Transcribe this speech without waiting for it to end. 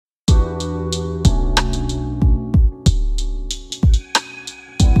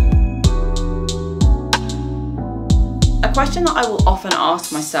question that I will often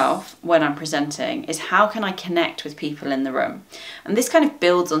ask myself when I'm presenting is, how can I connect with people in the room? And this kind of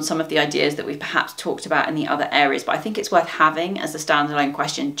builds on some of the ideas that we've perhaps talked about in the other areas, but I think it's worth having as a standalone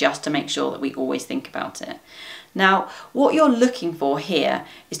question just to make sure that we always think about it. Now, what you're looking for here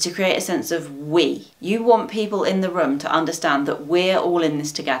is to create a sense of we. You want people in the room to understand that we're all in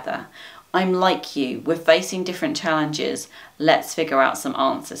this together. I'm like you, we're facing different challenges, let's figure out some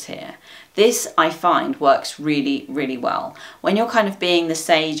answers here. This, I find, works really, really well. When you're kind of being the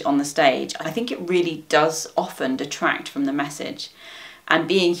sage on the stage, I think it really does often detract from the message. And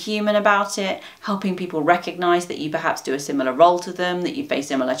being human about it, helping people recognise that you perhaps do a similar role to them, that you face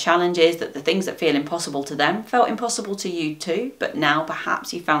similar challenges, that the things that feel impossible to them felt impossible to you too, but now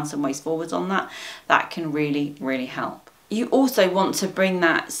perhaps you found some ways forwards on that, that can really, really help. You also want to bring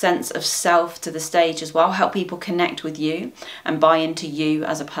that sense of self to the stage as well, help people connect with you and buy into you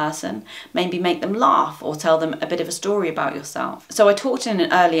as a person, maybe make them laugh or tell them a bit of a story about yourself. So I talked in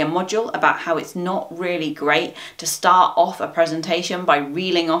an earlier module about how it's not really great to start off a presentation by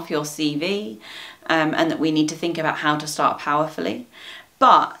reeling off your CV and that we need to think about how to start powerfully.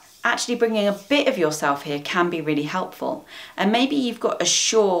 But actually bringing a bit of yourself here can be really helpful. And maybe you've got a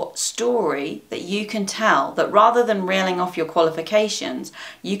short story that you can tell, that rather than reeling off your qualifications,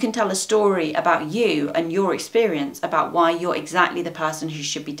 you can tell a story about you and your experience about why you're exactly the person who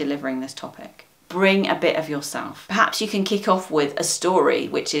should be delivering this topic. Bring a bit of yourself. Perhaps you can kick off with a story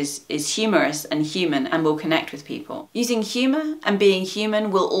which is humorous and human and will connect with people. Using humour and being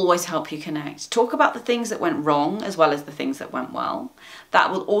human will always help you connect. Talk about the things that went wrong as well as the things that went well.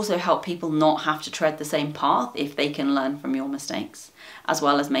 That will also help people not have to tread the same path if they can learn from your mistakes, as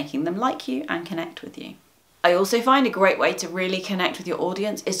well as making them like you and connect with you. I also find a great way to really connect with your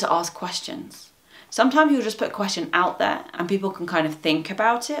audience is to ask questions. Sometimes you'll just put a question out there and people can kind of think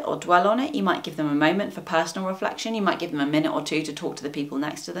about it or dwell on it. You might give them a moment for personal reflection. You might give them a minute or two to talk to the people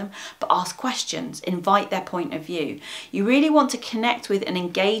next to them, but ask questions, invite their point of view. You really want to connect with and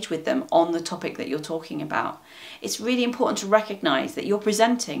engage with them on the topic that you're talking about. It's really important to recognise that you're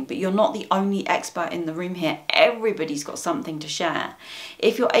presenting, but you're not the only expert in the room here. Everybody's got something to share.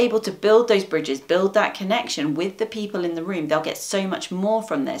 If you're able to build those bridges, build that connection with the people in the room, they'll get so much more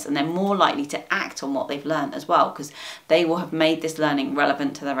from this and they're more likely to act on what they've learned as well, because they will have made this learning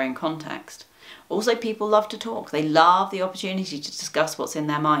relevant to their own context. Also, people love to talk. They love the opportunity to discuss what's in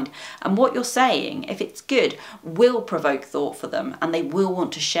their mind. And what you're saying, if it's good, will provoke thought for them and they will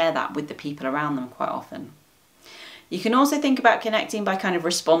want to share that with the people around them quite often. You can also think about connecting by kind of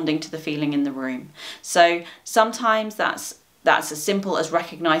responding to the feeling in the room. So sometimes that's as simple as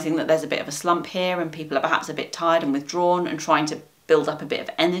recognising that there's a bit of a slump here and people are perhaps a bit tired and withdrawn and trying to build up a bit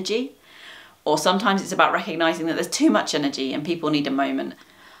of energy. Or sometimes it's about recognising that there's too much energy and people need a moment.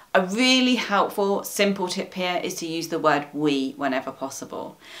 A really helpful, simple tip here is to use the word we whenever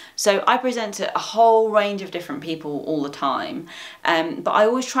possible. So I present to a whole range of different people all the time, but I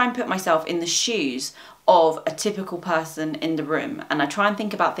always try and put myself in the shoes of a typical person in the room, and I try and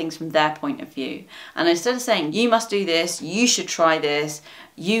think about things from their point of view. And instead of saying, you must do this, you should try this,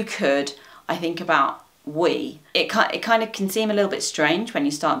 you could, I think about we. It kind of can seem a little bit strange when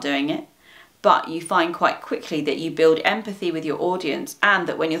you start doing it, but you find quite quickly that you build empathy with your audience, and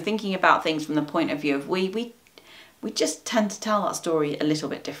that when you're thinking about things from the point of view of we just tend to tell that story a little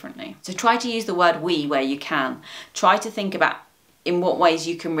bit differently. So try to use the word we where you can. Try to think about in what ways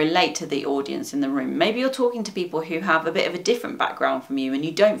you can relate to the audience in the room. Maybe you're talking to people who have a bit of a different background from you and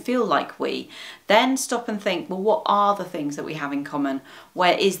you don't feel like we. Then stop and think, well, what are the things that we have in common?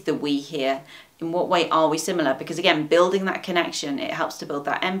 Where is the we here? In what way are we similar? Because again, building that connection, it helps to build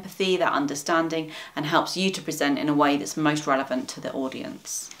that empathy, that understanding, and helps you to present in a way that's most relevant to the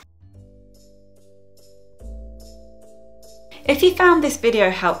audience. If you found this video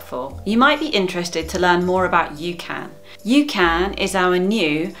helpful, you might be interested to learn more about YouCan. YouCan is our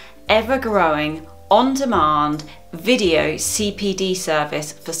new, ever-growing, on-demand video CPD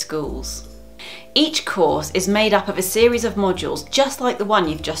service for schools. Each course is made up of a series of modules just like the one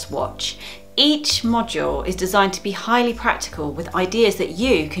you've just watched. Each module is designed to be highly practical with ideas that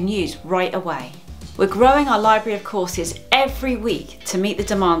you can use right away. We're growing our library of courses every week to meet the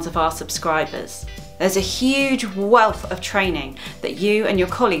demands of our subscribers. There's a huge wealth of training that you and your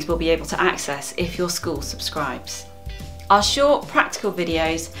colleagues will be able to access if your school subscribes. Our short, practical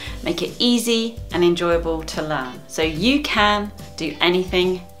videos make it easy and enjoyable to learn, so you can do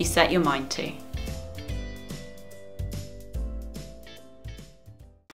anything you set your mind to.